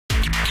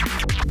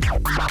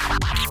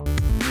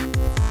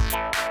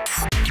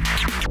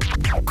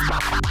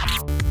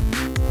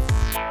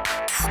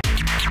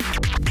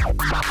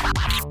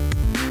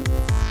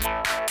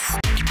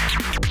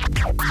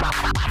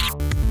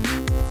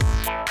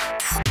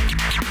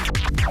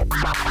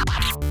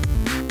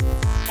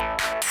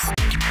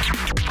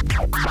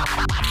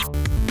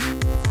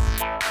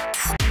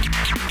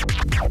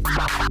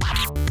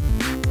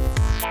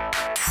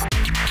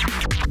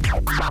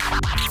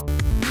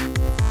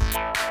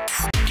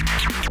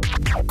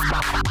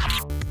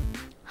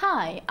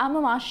Hi, I'm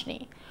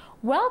Amashni.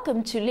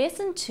 Welcome to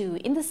Lesson 2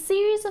 in the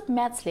series of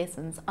maths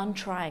lessons on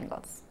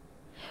triangles.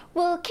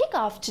 We'll kick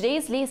off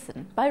today's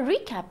lesson by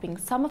recapping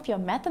some of your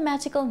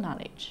mathematical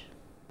knowledge.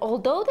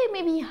 Although there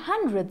may be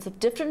hundreds of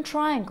different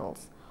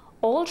triangles,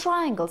 all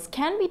triangles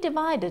can be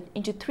divided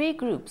into three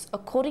groups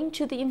according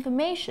to the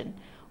information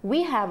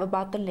we have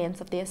about the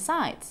lengths of their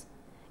sides.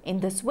 In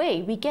this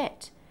way, we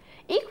get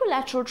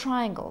equilateral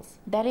triangles,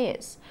 that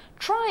is,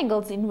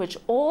 triangles in which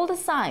all the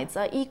sides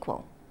are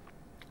equal.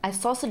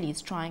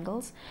 Isosceles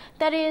triangles,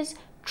 that is,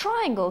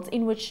 triangles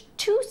in which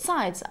two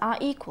sides are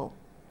equal.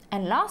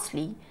 And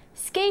lastly,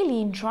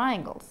 scalene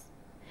triangles.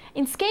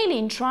 In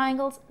scalene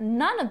triangles,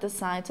 none of the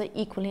sides are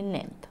equal in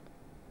length.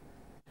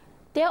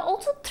 There are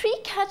also three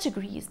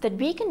categories that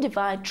we can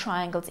divide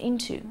triangles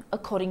into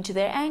according to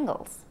their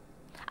angles.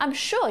 I'm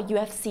sure you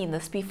have seen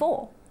this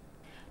before.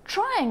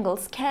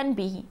 Triangles can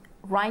be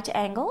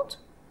right-angled,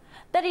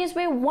 that is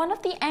where one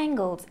of the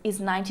angles is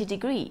 90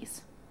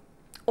 degrees,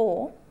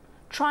 or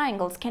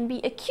triangles can be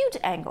acute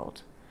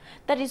angled,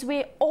 that is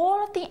where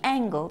all of the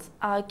angles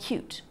are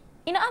acute,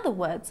 in other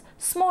words,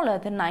 smaller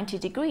than 90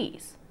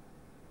 degrees.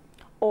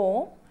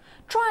 Or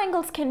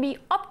triangles can be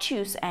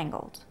obtuse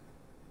angled,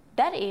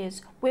 that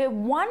is where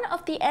one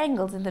of the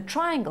angles in the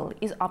triangle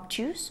is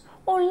obtuse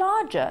or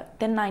larger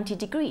than 90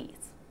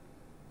 degrees.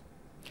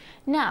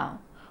 Now,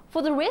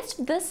 for the rest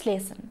of this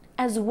lesson,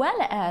 as well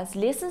as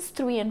lessons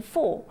 3 and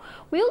 4,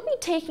 we'll be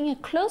taking a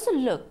closer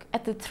look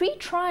at the three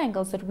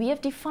triangles that we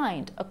have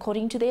defined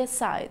according to their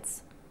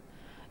sides.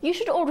 You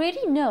should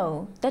already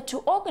know that to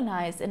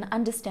organize and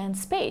understand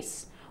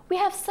space, we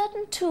have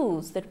certain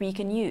tools that we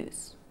can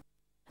use.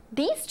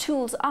 These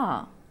tools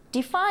are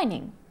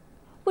defining,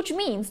 which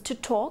means to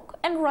talk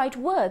and write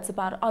words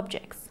about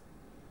objects,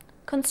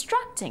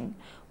 constructing,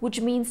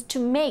 which means to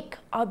make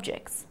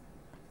objects,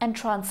 and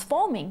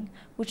transforming,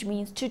 which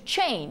means to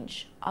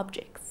change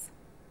objects.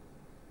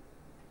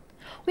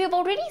 We have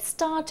already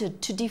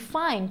started to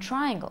define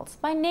triangles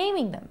by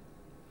naming them,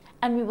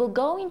 and we will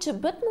go into a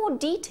bit more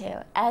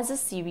detail as the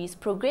series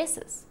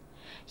progresses.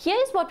 Here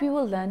is what we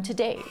will learn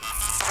today.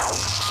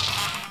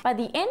 By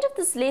the end of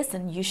this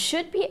lesson, you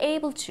should be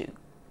able to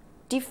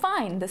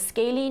define the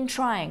scalene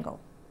triangle,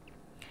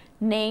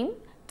 name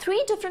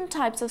three different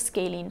types of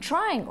scalene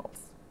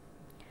triangles,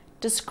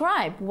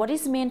 describe what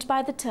is meant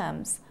by the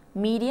terms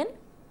median,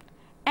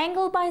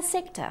 angle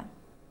bisector,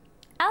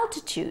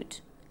 altitude,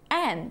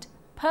 and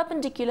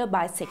perpendicular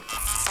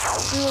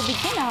bisector. We will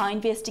begin our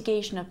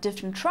investigation of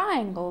different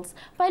triangles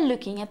by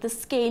looking at the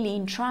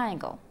scalene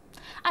triangle.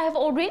 I have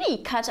already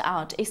cut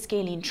out a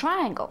scalene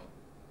triangle.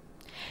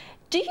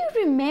 Do you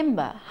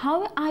remember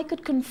how I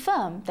could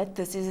confirm that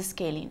this is a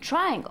scalene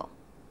triangle?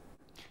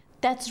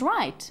 That's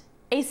right.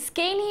 A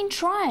scalene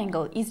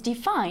triangle is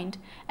defined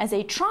as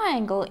a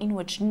triangle in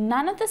which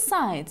none of the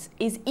sides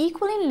is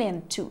equal in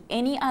length to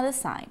any other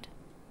side.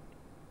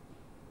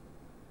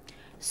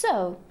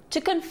 So, to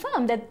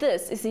confirm that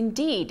this is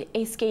indeed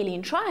a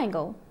scalene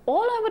triangle,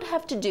 all I would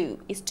have to do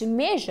is to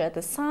measure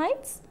the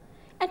sides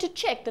and to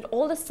check that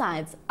all the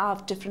sides are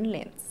of different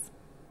lengths.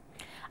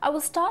 I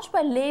will start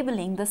by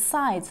labeling the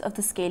sides of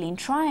the scalene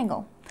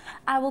triangle.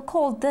 I will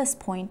call this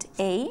point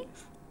A,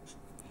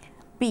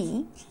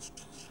 B,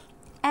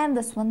 and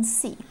this one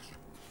C.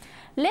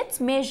 Let's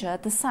measure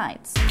the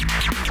sides.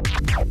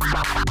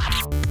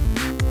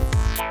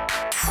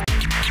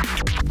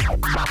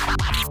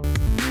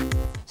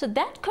 So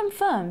that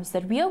confirms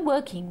that we are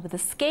working with a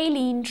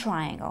scalene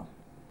triangle.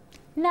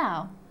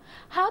 Now,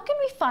 how can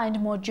we find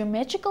more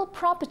geometrical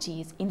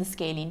properties in the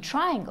scalene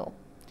triangle?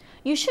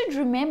 You should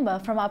remember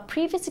from our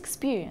previous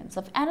experience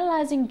of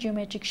analyzing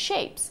geometric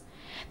shapes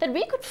that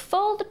we could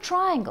fold the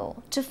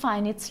triangle to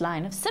find its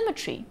line of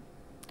symmetry.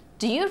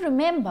 Do you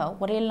remember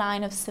what a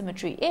line of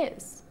symmetry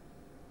is?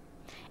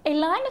 A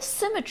line of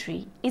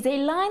symmetry is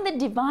a line that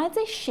divides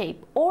a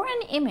shape or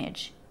an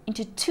image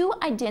into two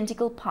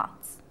identical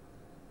parts.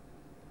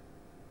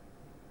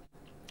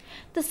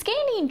 The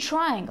scalene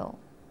triangle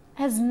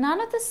has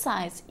none of the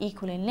sides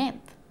equal in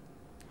length.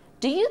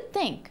 Do you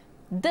think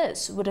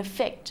this would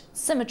affect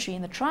symmetry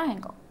in the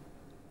triangle?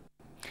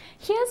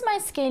 Here's my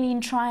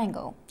scalene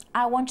triangle.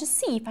 I want to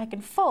see if I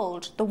can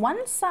fold the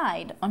one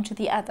side onto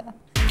the other.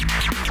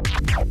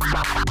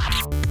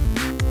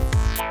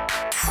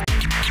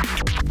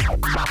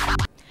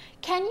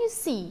 Can you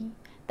see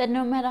that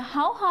no matter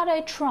how hard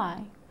I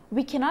try,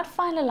 we cannot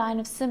find a line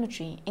of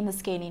symmetry in the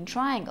scalene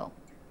triangle?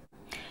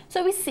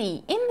 So we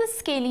see in the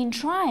scalene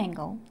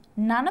triangle,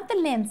 none of the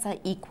lengths are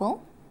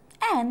equal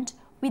and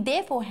We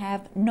therefore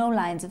have no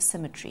lines of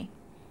symmetry.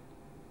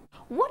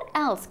 What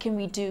else can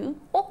we do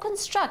or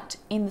construct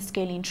in the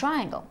scalene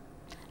triangle?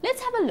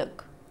 Let's have a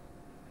look.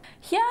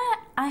 Here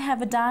I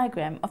have a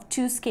diagram of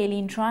two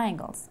scalene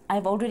triangles.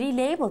 I've already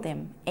labeled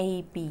them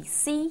A, B,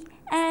 C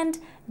and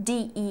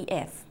D, E,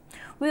 F.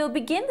 We'll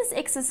begin this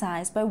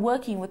exercise by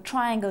working with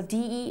triangle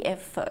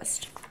DEF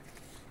first.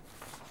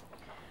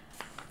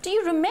 Do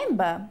you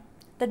remember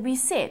that we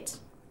said,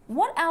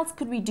 what else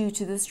could we do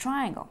to this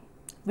triangle?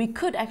 We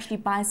could actually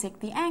bisect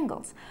the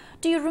angles.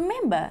 Do you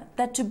remember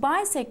that to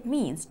bisect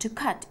means to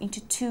cut into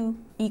two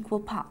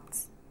equal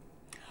parts?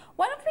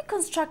 Why don't we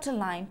construct a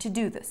line to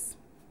do this?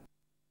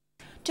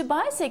 To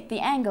bisect the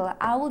angle,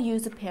 I will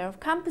use a pair of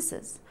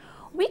compasses.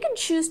 We can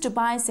choose to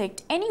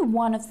bisect any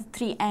one of the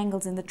three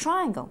angles in the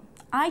triangle.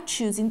 I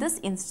choose in this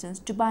instance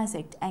to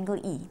bisect angle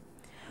E.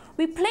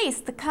 We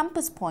place the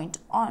compass point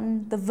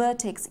on the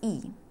vertex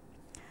E.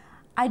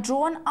 I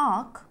draw an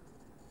arc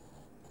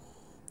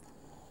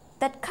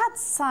that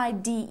cuts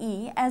side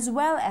DE as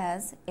well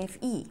as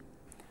FE.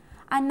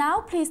 I now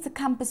place the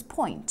compass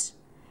point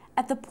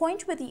at the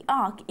point where the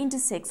arc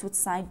intersects with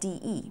side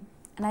DE,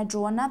 and I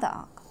draw another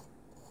arc.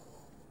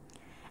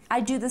 I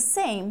do the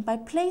same by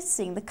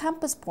placing the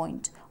compass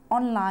point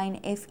on line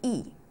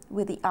FE,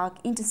 where the arc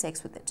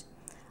intersects with it.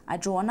 I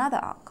draw another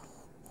arc.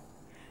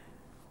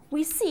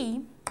 We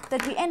see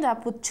that we end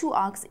up with two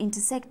arcs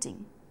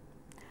intersecting.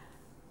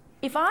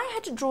 If I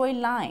had to draw a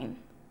line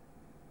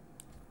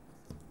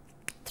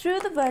through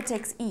the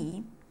vertex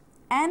E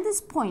and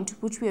this point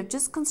which we have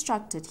just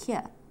constructed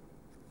here,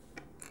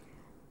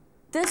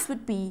 this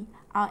would be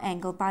our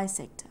angle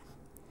bisector.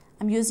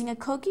 I'm using a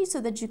Koki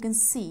so that you can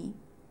see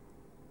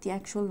the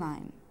actual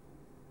line.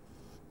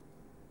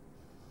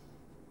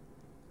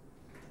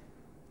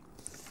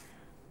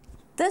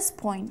 This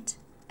point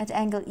at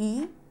angle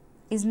E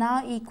is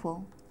now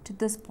equal to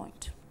this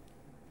point.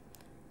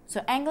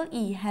 So angle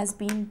E has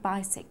been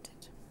bisected.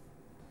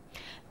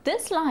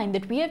 This line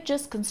that we have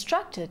just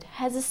constructed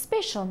has a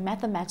special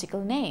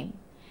mathematical name.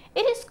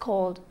 It is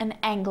called an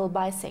angle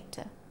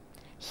bisector.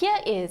 Here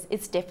is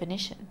its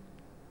definition.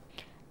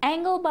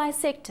 Angle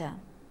bisector: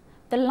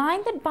 the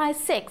line that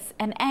bisects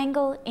an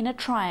angle in a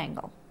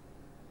triangle.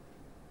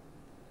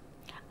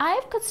 I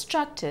have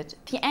constructed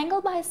the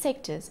angle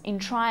bisectors in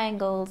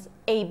triangles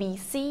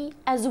ABC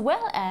as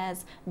well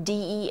as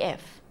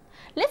DEF.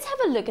 Let's have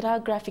a look at our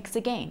graphics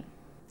again.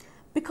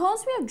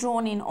 Because we have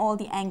drawn in all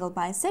the angle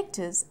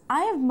bisectors,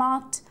 I have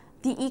marked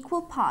the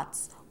equal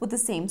parts with the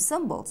same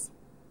symbols.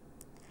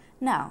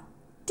 Now,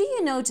 do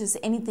you notice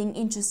anything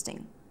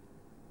interesting?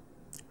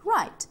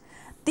 Right,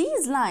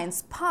 these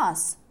lines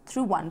pass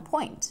through one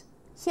point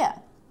here.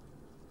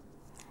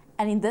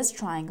 And in this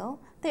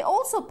triangle, they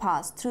also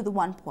pass through the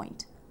one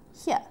point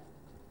here.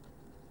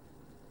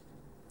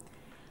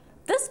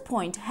 This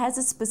point has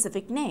a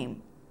specific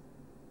name.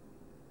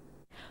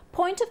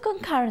 Point of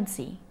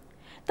concurrency.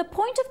 The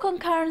point of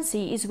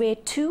concurrency is where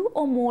two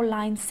or more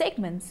line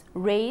segments,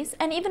 rays,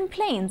 and even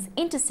planes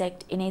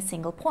intersect in a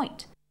single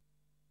point.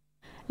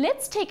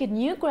 Let's take a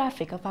new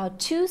graphic of our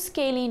two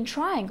scalene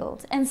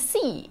triangles and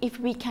see if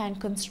we can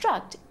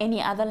construct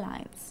any other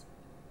lines.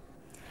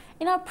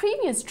 In our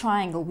previous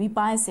triangle, we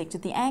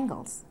bisected the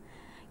angles.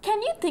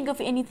 Can you think of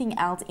anything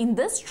else in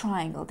this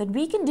triangle that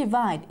we can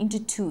divide into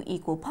two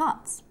equal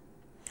parts?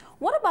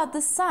 What about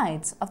the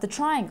sides of the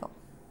triangle?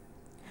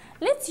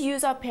 Let's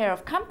use our pair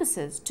of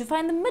compasses to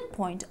find the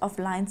midpoint of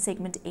line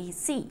segment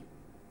AC.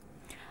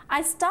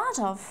 I start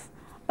off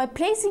by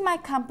placing my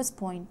compass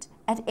point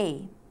at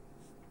A.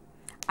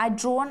 I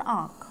draw an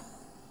arc.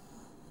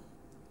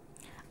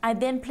 I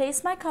then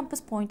place my compass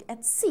point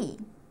at C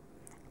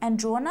and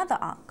draw another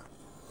arc.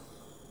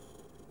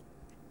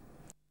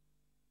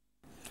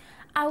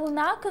 I will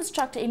now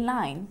construct a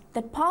line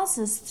that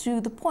passes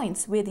through the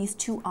points where these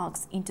two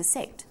arcs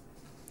intersect.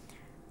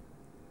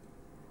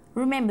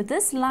 Remember,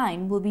 this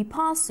line will be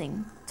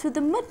passing through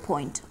the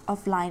midpoint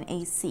of line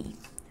AC,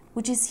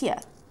 which is here.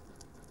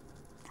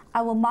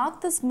 I will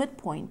mark this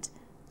midpoint,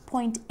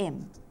 point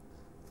M.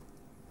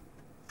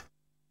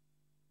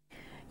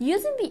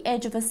 Using the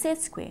edge of a set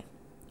square,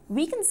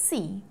 we can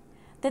see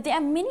that there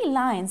are many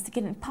lines that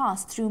can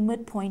pass through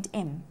midpoint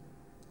M.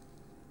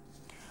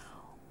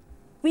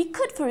 We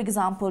could, for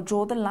example,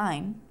 draw the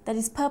line that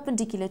is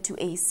perpendicular to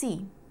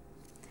AC.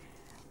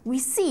 We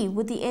see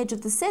with the edge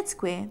of the set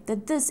square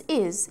that this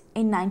is a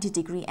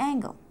 90-degree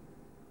angle.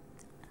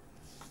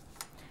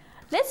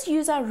 Let's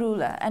use our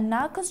ruler and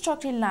now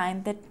construct a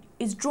line that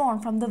is drawn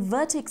from the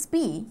vertex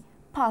B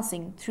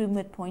passing through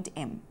midpoint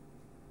M.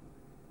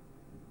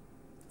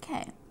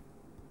 Okay.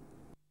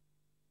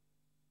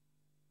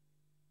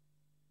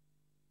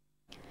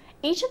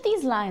 Each of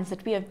these lines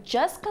that we have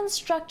just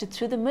constructed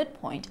through the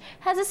midpoint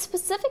has a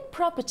specific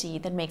property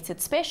that makes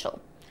it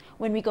special.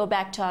 When we go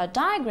back to our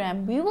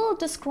diagram, we will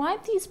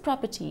describe these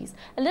properties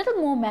a little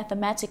more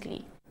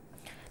mathematically.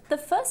 The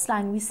first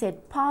line we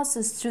said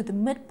passes through the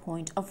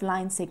midpoint of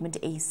line segment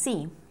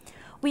AC.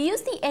 We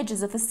use the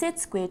edges of a set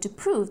square to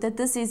prove that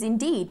this is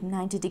indeed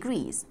 90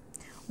 degrees.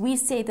 we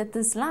say that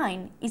this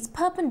line is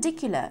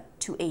perpendicular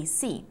to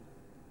AC.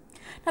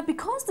 Now,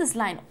 because this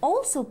line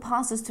also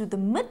passes through the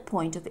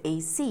midpoint of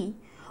AC,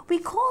 we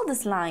call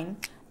this line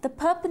the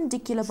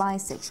perpendicular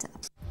bisector.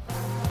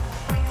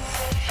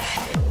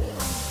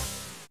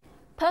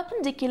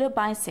 Perpendicular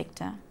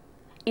bisector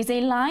is a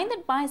line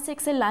that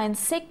bisects a line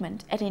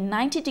segment at a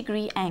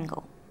 90-degree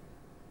angle.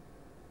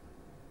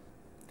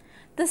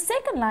 The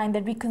second line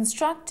that we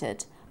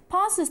constructed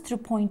passes through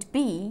point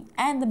B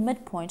and the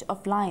midpoint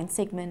of line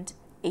segment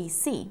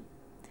AC.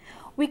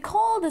 We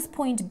call this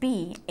point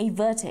B a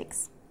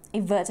vertex. A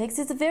vertex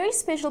is a very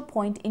special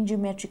point in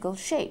geometrical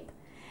shape,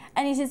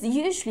 and it is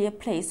usually a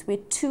place where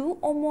two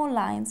or more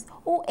lines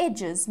or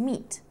edges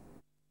meet.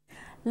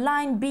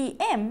 Line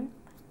BM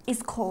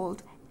is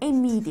called a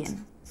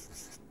median.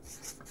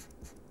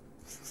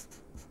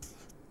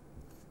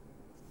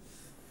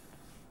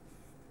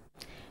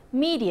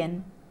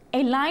 Median,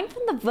 a line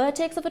from the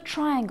vertex of a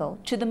triangle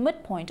to the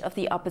midpoint of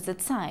the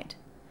opposite side.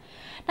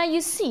 Now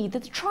you see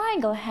that the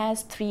triangle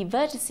has three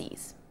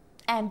vertices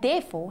and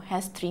therefore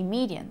has three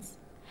medians.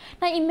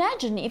 Now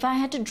imagine if I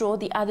had to draw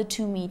the other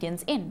two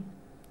medians in.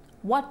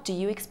 What do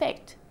you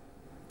expect?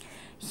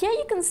 Here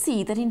you can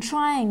see that in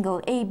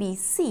triangle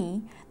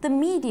ABC, the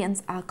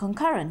medians are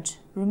concurrent.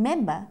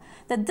 Remember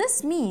that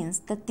this means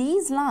that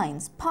these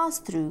lines pass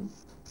through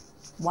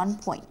one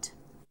point.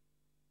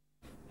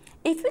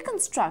 If we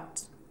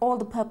construct all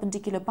the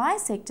perpendicular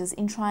bisectors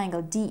in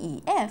triangle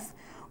DEF,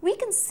 we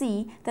can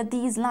see that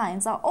these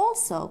lines are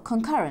also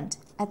concurrent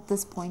at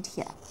this point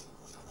here.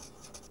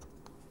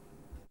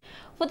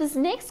 For this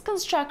next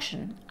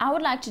construction, I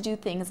would like to do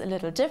things a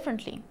little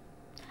differently.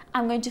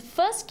 I'm going to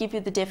first give you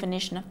the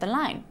definition of the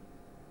line.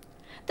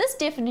 This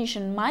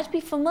definition might be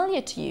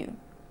familiar to you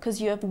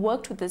because you have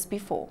worked with this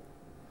before.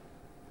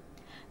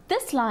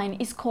 This line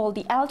is called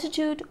the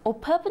altitude or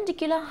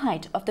perpendicular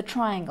height of the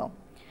triangle.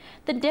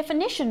 The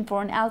definition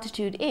for an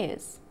altitude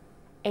is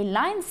a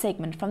line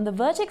segment from the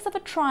vertex of a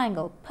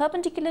triangle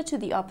perpendicular to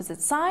the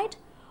opposite side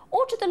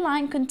or to the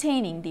line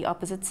containing the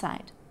opposite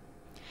side.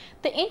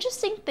 The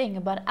interesting thing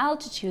about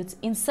altitudes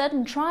in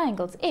certain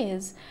triangles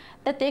is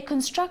that their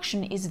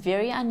construction is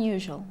very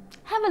unusual.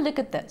 Have a look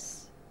at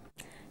this.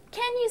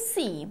 Can you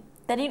see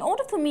that in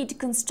order for me to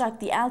construct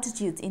the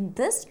altitudes in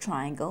this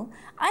triangle,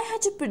 I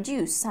had to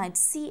produce side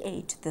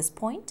CA to this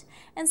point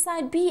and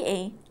side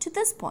BA to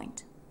this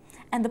point.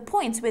 And the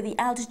points where the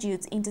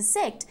altitudes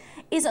intersect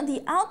is on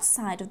the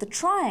outside of the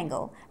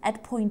triangle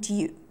at point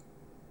U.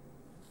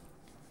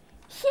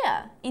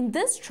 Here, in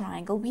this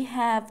triangle, we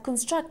have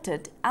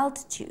constructed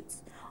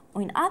altitudes,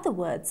 or in other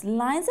words,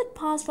 lines that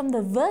pass from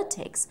the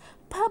vertex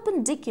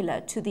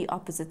perpendicular to the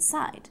opposite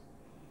side.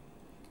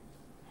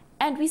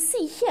 And we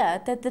see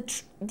here that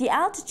the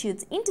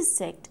altitudes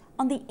intersect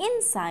on the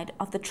inside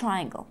of the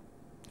triangle.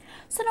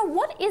 So now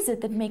what is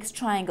it that makes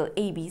triangle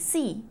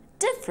ABC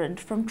different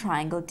from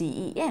triangle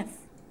DEF?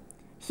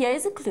 Here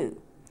is a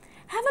clue.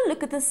 Have a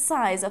look at the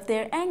size of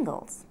their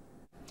angles.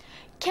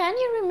 Can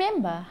you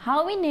remember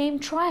how we name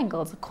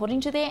triangles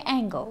according to their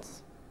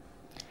angles?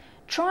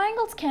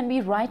 Triangles can be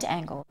right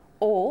angled,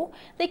 or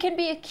they can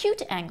be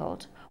acute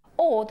angled,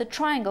 or the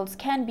triangles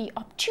can be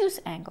obtuse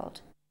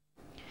angled.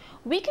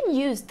 We can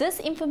use this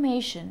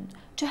information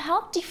to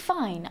help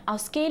define our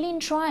scalene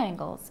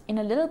triangles in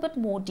a little bit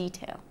more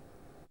detail.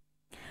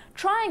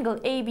 Triangle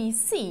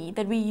ABC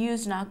that we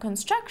use in our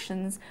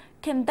constructions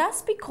can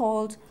thus be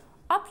called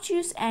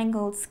obtuse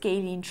angled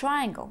scalene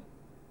triangle,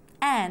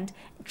 and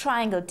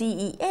triangle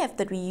DEF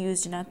that we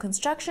used in our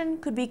construction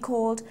could be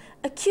called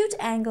acute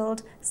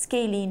angled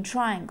scalene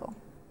triangle.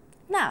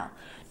 Now,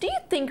 do you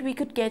think we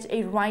could get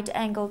a right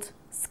angled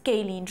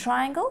scalene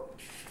triangle?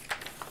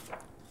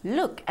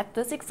 Look at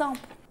this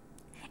example.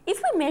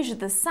 If we measure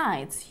the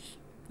sides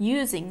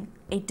using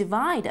a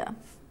divider,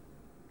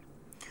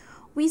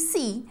 we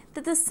see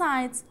that the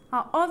sides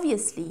are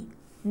obviously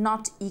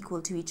not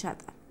equal to each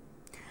other.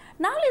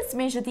 Now let's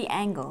measure the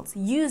angles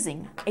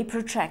using a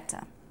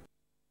protractor.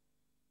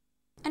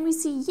 And we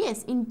see,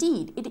 yes,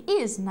 indeed, it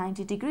is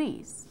 90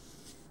 degrees.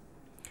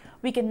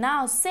 We can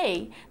now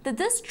say that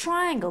this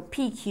triangle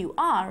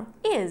PQR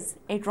is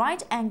a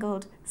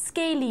right-angled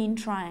scalene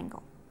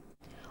triangle.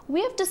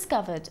 We have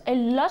discovered a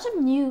lot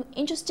of new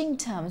interesting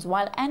terms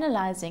while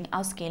analyzing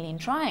our scalene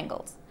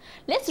triangles.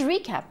 Let's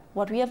recap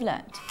what we have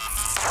learned.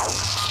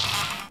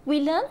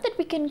 We learned that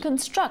we can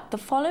construct the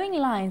following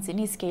lines in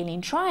a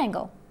scalene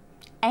triangle.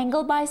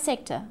 Angle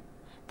bisector,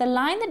 the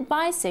line that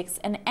bisects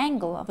an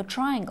angle of a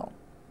triangle.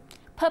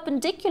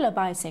 Perpendicular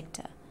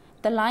bisector,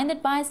 the line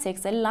that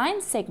bisects a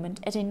line segment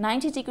at a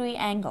 90-degree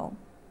angle.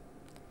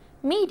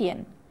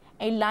 Median,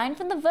 a line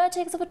from the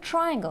vertex of a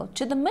triangle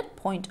to the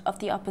midpoint of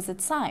the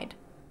opposite side.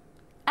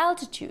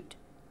 Altitude,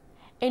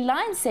 a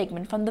line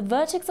segment from the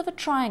vertex of a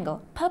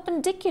triangle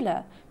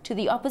perpendicular to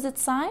the opposite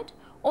side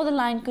or the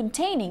line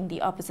containing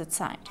the opposite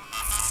side.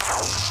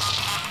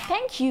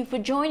 Thank you for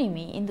joining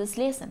me in this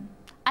lesson.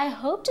 I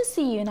hope to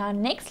see you in our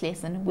next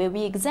lesson where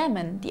we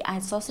examine the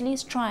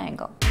isosceles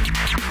triangle.